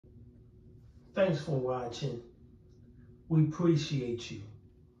Thanks for watching. We appreciate you.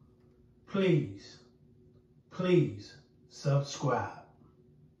 Please subscribe.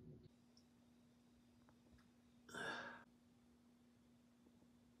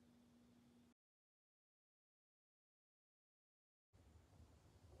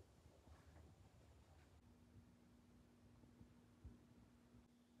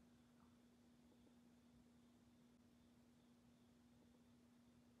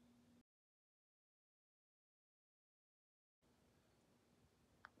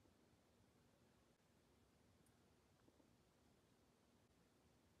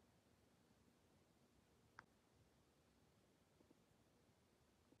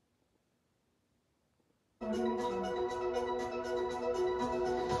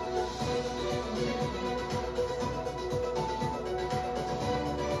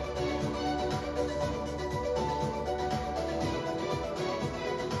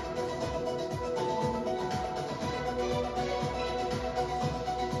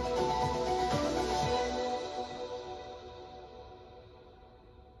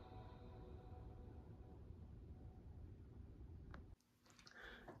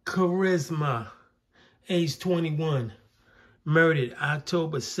 Karizma, age 21, murdered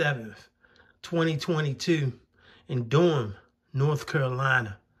October 7th, 2022 in Durham, North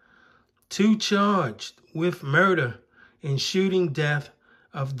Carolina. 2 charged with murder and shooting death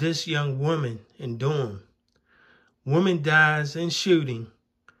of this young woman in Durham. Woman dies in shooting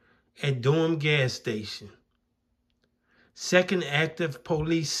at Durham gas station. Second active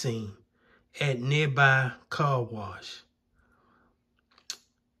police scene at nearby car wash.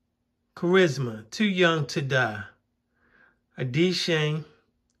 Karizma, too young to die. A D shame.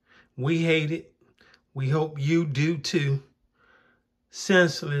 We hate it. We hope you do too.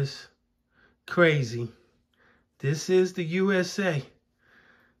 Senseless. Crazy. This is the USA.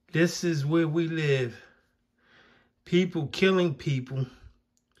 This is where we live. People killing people.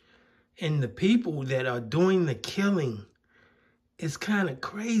 And the people that are doing the killing, it's kind of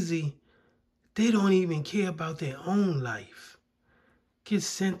crazy. They don't even care about their own life. Get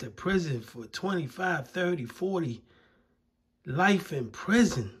sent to prison for 25, 30, 40 life in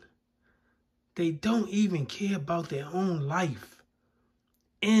prison. They don't even care about their own life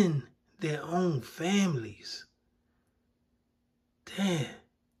and their own families. Damn.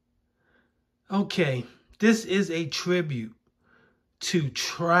 Okay, this is a tribute to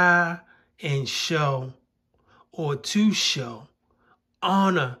try and show, or to show,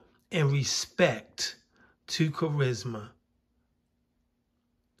 honor and respect to Karizma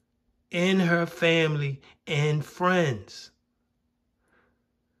and her family and friends.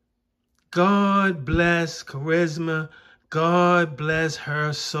 God bless Karizma. God bless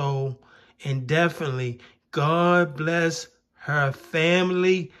her soul. And definitely, God bless her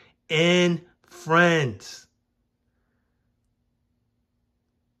family and friends.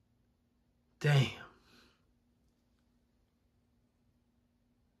 Damn.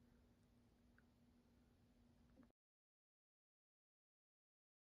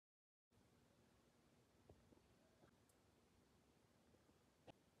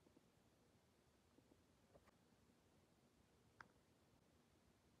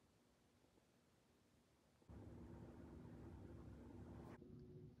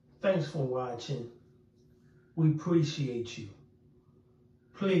 Thanks for watching. We appreciate you.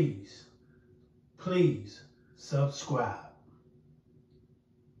 Please subscribe.